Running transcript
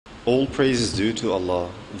All praise is due to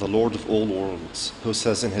Allah, the Lord of all worlds, who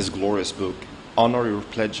says in His glorious book, "Honor your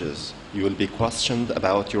pledges. You will be questioned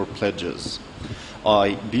about your pledges.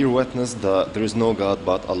 I bear witness that there is no God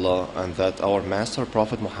but Allah, and that our Master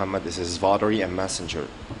Prophet Muhammad is His votary and messenger,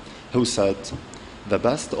 who said, 'The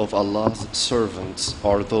best of Allah's servants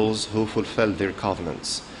are those who fulfill their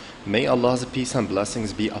covenants. May Allah's peace and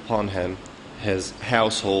blessings be upon him, his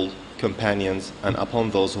household, companions, and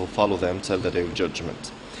upon those who follow them till the day of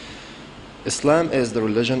judgment.'" Islam is the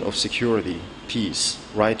religion of security, peace,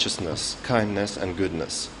 righteousness, kindness, and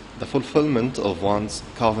goodness. The fulfillment of one's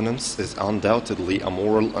covenants is undoubtedly a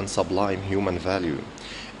moral and sublime human value,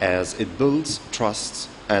 as it builds trust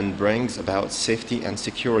and brings about safety and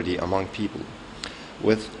security among people.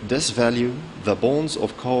 With this value, the bonds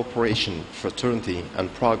of cooperation, fraternity,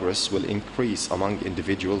 and progress will increase among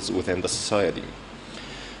individuals within the society.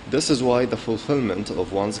 This is why the fulfillment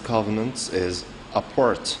of one's covenants is a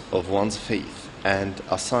part of one's faith and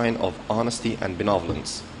a sign of honesty and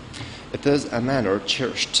benevolence. It is a manner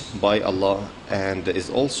cherished by Allah and is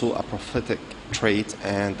also a prophetic trait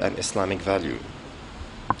and an Islamic value.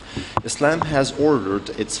 Islam has ordered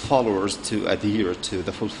its followers to adhere to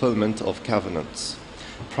the fulfillment of covenants,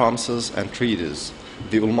 promises, and treaties.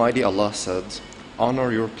 The Almighty Allah said,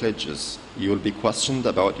 "Honor your pledges. You will be questioned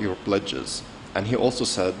about your pledges." And He also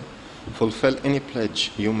said, "Fulfill any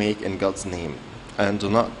pledge you make in God's name, and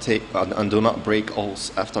do not break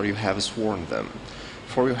oaths after you have sworn them,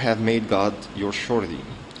 for you have made God your surety.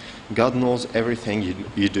 God knows everything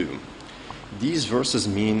you do." These verses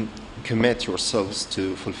mean commit yourselves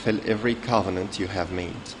to fulfill every covenant you have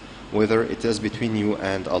made, whether it is between you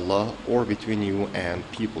and Allah or between you and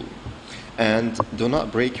people. And do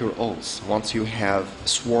not break your oaths once you have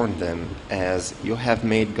sworn them, as you have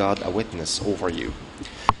made God a witness over you.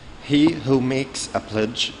 He who makes a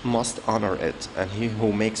pledge must honor it, and he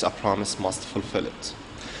who makes a promise must fulfill it.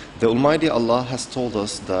 The Almighty Allah has told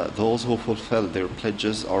us that those who fulfill their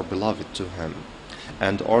pledges are beloved to Him,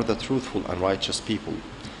 and are the truthful and righteous people.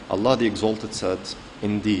 Allah the Exalted said,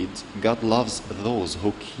 "Indeed, God loves those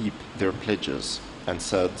who keep their pledges," and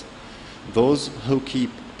said, "Those who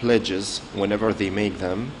keep pledges whenever they make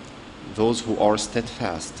them, those who are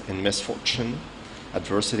steadfast in misfortune,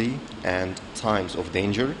 adversity, and times of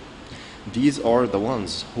danger, these are the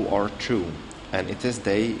ones who are true, and it is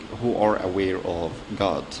they who are aware of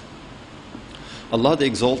God." Allah the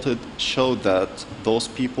Exalted showed that those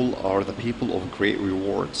people are the people of great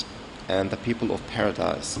rewards and the people of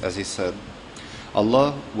paradise, as He said,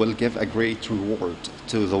 "Allah will give a great reward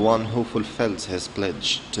to the one who fulfills his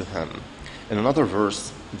pledge to Him." In another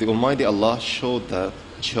verse, the Almighty Allah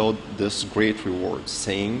showed this great reward,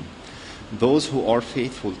 saying, "Those who are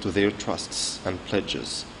faithful to their trusts and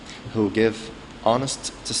pledges, who give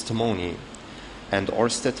honest testimony, and are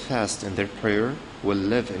steadfast in their prayer, will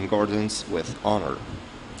live in gardens with honor."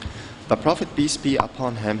 The Prophet, peace be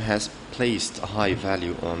upon him, has placed a high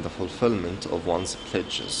value on the fulfillment of one's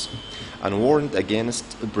pledges and warned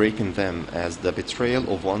against breaking them, as the betrayal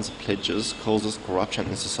of one's pledges causes corruption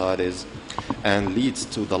in societies and leads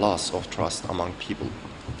to the loss of trust among people.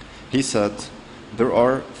 He said, "There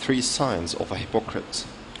are 3 signs of a hypocrite.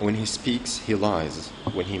 When he speaks, he lies.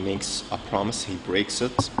 When he makes a promise, he breaks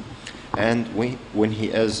it. And when he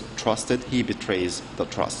is trusted, he betrays the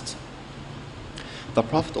trust." The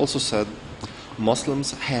Prophet also said,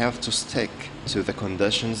 "Muslims have to stick to the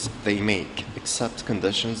conditions they make, except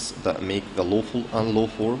conditions that make the lawful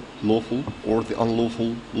unlawful, lawful, or the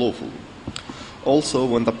unlawful lawful." Also,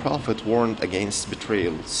 when the Prophet warned against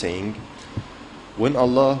betrayal, saying, "When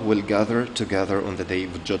Allah will gather together on the day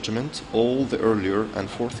of judgment all the earlier and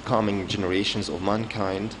forthcoming generations of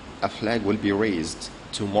mankind, a flag will be raised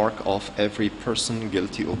to mark off every person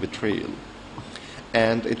guilty of betrayal.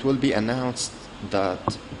 And it will be announced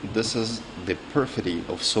that this is the perfidy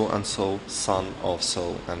of so-and-so, son of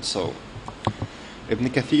so-and-so." Ibn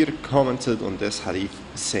Kathir commented on this hadith,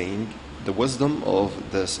 saying, "The wisdom of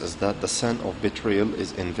this is that the sin of betrayal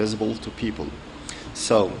is invisible to people.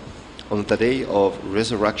 So, on the day of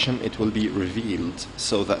resurrection, it will be revealed,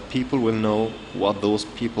 so that people will know what those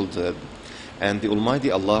people did, and the Almighty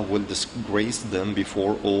Allah will disgrace them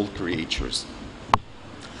before all creatures."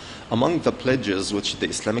 Among the pledges which the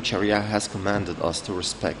Islamic Sharia has commanded us to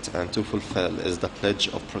respect and to fulfill is the pledge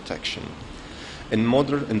of protection. In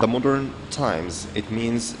the modern times, it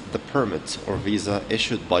means the permit or visa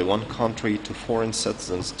issued by one country to foreign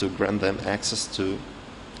citizens to grant them access to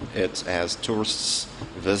it as tourists,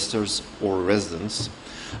 visitors, or residents,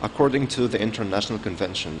 according to the international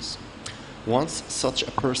conventions. Once such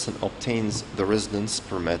a person obtains the residence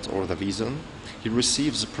permit or the visa, he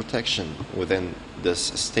receives protection within this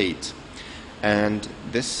state, and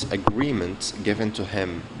this agreement given to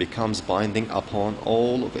him becomes binding upon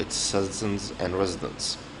all of its citizens and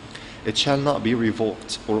residents. It shall not be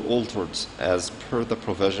revoked or altered as per the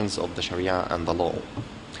provisions of the Sharia and the law.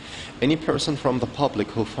 Any person from the public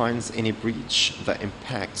who finds any breach that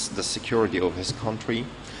impacts the security of his country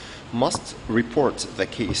must report the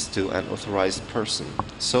case to an authorized person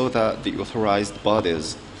so that the authorized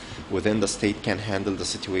bodies within the state can handle the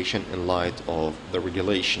situation in light of the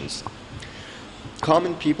regulations.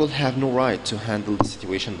 Common people have no right to handle the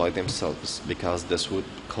situation by themselves because this would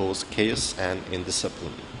cause chaos and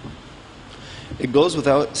indiscipline. It goes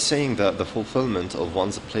without saying that the fulfillment of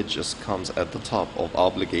one's pledges comes at the top of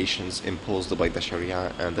obligations imposed by the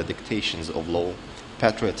Sharia and the dictations of law,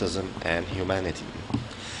 patriotism, and humanity.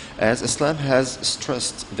 As Islam has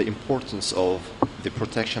stressed the importance of the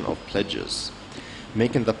protection of pledges,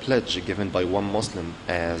 making the pledge given by one Muslim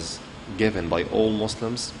as given by all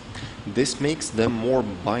Muslims, this makes them more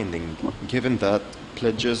binding, given that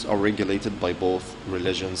pledges are regulated by both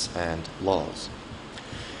religions and laws.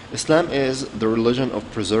 Islam is the religion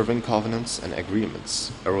of preserving covenants and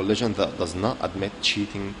agreements, a religion that does not admit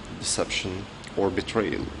cheating, deception, or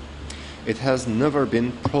betrayal. It has never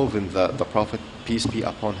been proven that the Prophet, peace be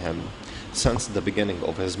upon him, since the beginning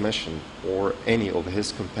of his mission, or any of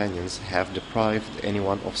his companions have deprived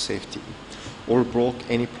anyone of safety, or broke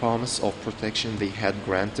any promise of protection they had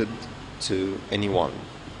granted to anyone.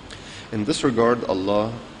 In this regard,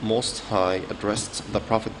 Allah Most High addressed the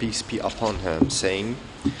Prophet, peace be upon him, saying,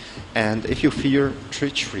 "And if you fear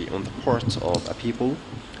treachery on the part of a people,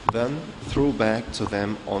 then throw back to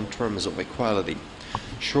them on terms of equality.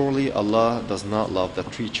 Surely Allah does not love the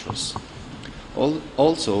treacherous."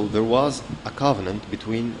 Also, there was a covenant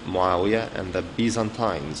between Muawiyah and the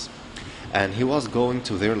Byzantines, and he was going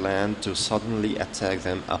to their land to suddenly attack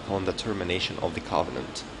them upon the termination of the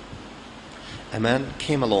covenant. A man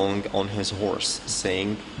came along on his horse,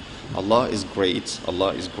 saying, "Allah is great,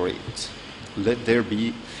 Allah is great. Let there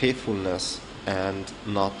be faithfulness and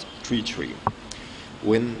not treachery."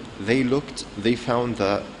 When they looked, they found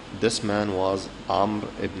that this man was Amr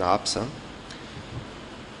ibn Absa.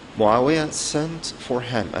 Muawiyah sent for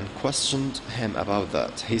him and questioned him about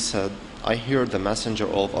that. He said, "I hear the Messenger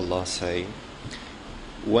of Allah say,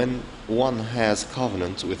 when one has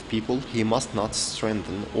covenant with people, he must not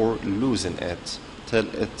strengthen or loosen it till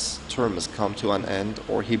its terms come to an end,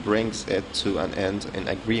 or he brings it to an end in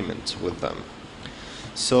agreement with them."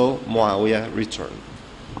 So Muawiyah returned.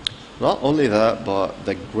 Not only that, but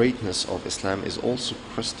the greatness of Islam is also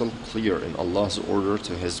crystal clear in Allah's order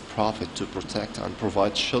to His Prophet to protect and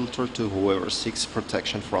provide shelter to whoever seeks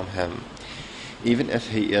protection from him, even if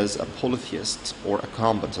he is a polytheist or a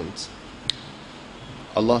combatant.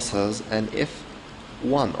 Allah says, "And if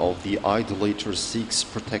one of the idolaters seeks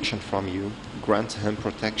protection from you, grant him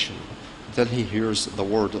protection till he hears the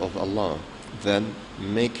word of Allah, then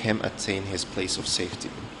make him attain his place of safety."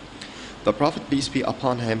 The Prophet, peace be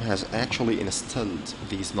upon him, has actually instilled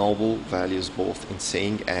these noble values both in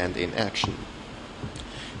saying and in action.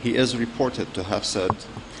 He is reported to have said,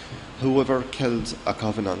 "Whoever killed a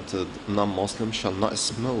covenanted non-Muslim shall not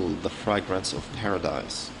smell the fragrance of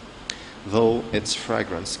paradise, though its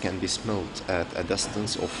fragrance can be smelled at a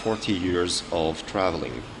distance of 40 years of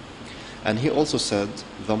traveling." And he also said,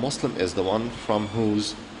 "The Muslim is the one from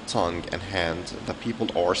whose tongue and hand the people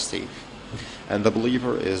are safe, and the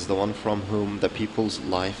believer is the one from whom the people's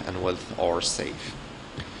life and wealth are safe."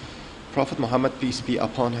 Prophet Muhammad, peace be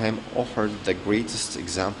upon him, offered the greatest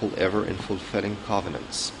example ever in fulfilling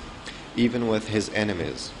covenants, even with his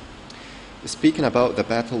enemies. Speaking about the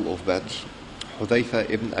Battle of Badr, Hudayfa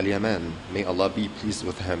ibn al-Yaman, may Allah be pleased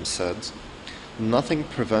with him, said, "Nothing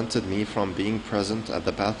prevented me from being present at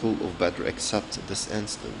the Battle of Badr except this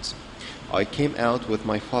incident. I came out with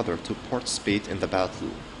my father to participate in the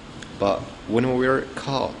battle. But when we were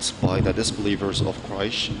caught by the disbelievers of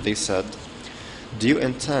Quraysh, they said, 'Do you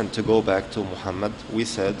intend to go back to Muhammad?' We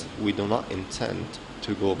said, 'We do not intend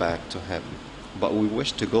to go back to him, but we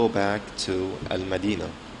wish to go back to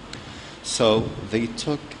Al-Madinah.' So they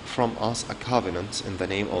took from us a covenant in the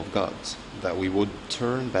name of God that we would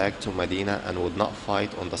turn back to Medina and would not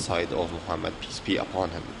fight on the side of Muhammad, peace be upon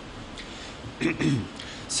him.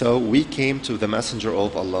 So we came to the Messenger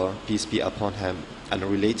of Allah, peace be upon him, and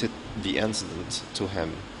related the incident to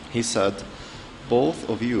him. He said, 'Both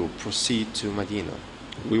of you proceed to Medina.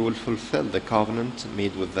 We will fulfill the covenant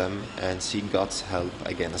made with them and seek God's help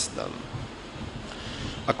against them.'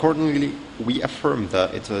 Accordingly, we affirm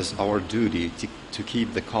that it is our duty to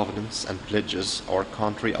keep the covenants and pledges our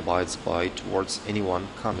country abides by towards anyone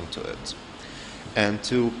coming to it. and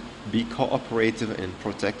to be cooperative in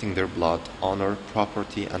protecting their blood, honor,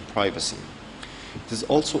 property, and privacy. It is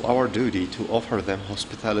also our duty to offer them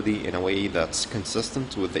hospitality in a way that's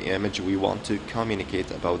consistent with the image we want to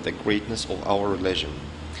communicate about the greatness of our religion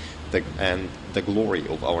and the glory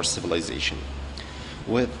of our civilization.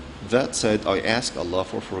 With that said, I ask Allah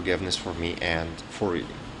for forgiveness for me and for you.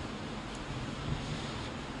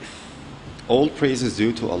 All praise is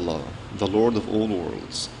due to Allah, the Lord of all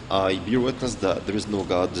worlds. I bear witness that there is no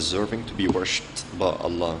God deserving to be worshipped but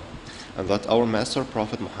Allah, and that our Master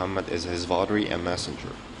Prophet Muhammad is his votary and messenger.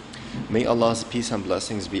 May Allah's peace and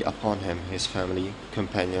blessings be upon him, his family,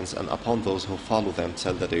 companions, and upon those who follow them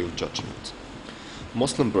till the day of judgment.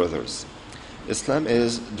 Muslim brothers, Islam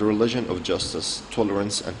is the religion of justice,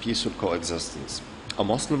 tolerance, and peaceful coexistence. A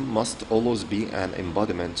Muslim must always be an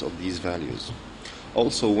embodiment of these values.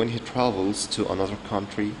 Also, when he travels to another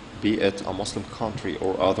country, be it a Muslim country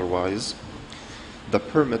or otherwise, the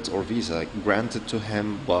permit or visa granted to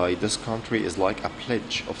him by this country is like a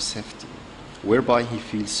pledge of safety, whereby he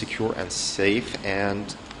feels secure and safe,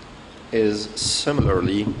 and is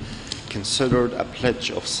similarly considered a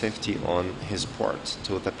pledge of safety on his part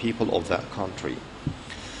to the people of that country,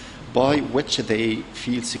 by which they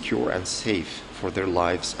feel secure and safe for their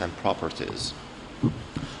lives and properties.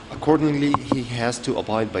 Accordingly, he has to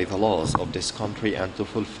abide by the laws of this country and to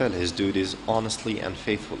fulfill his duties honestly and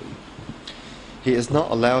faithfully. He is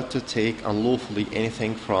not allowed to take unlawfully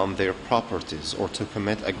anything from their properties or to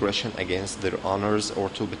commit aggression against their honors or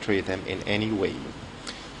to betray them in any way,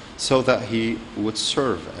 so that he would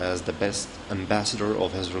serve as the best ambassador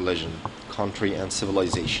of his religion, country, and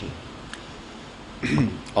civilization.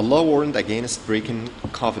 Allah warned against breaking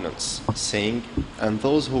covenants, saying, "And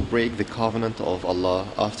those who break the covenant of Allah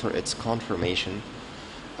after its confirmation,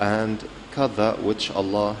 and cut that which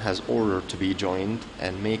Allah has ordered to be joined,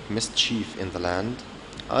 and make mischief in the land,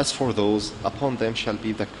 as for those, upon them shall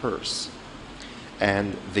be the curse,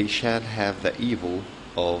 and they shall have the evil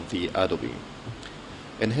of the Adobe."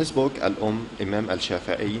 In his book, Imam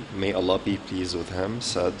al-Shafi'i, may Allah be pleased with him,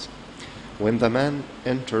 said, "When the man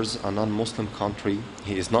enters a non-Muslim country,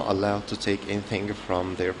 he is not allowed to take anything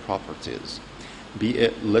from their properties, be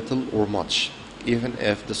it little or much, even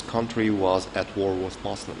if this country was at war with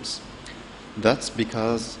Muslims. That's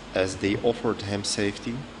because as they offered him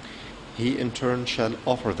safety, he in turn shall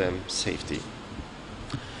offer them safety."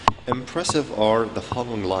 Impressive are the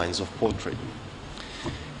following lines of poetry.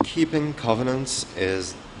 "Keeping covenants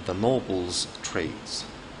is the nobles' trades,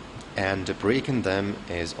 and breaking them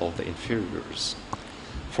is of the inferiors.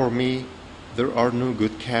 For me, there are no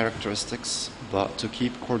good characteristics but to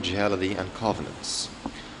keep cordiality and covenants.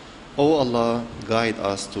 O Allah, guide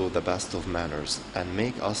us to the best of manners and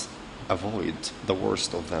make us avoid the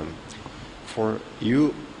worst of them, for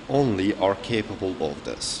you only are capable of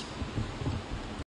this."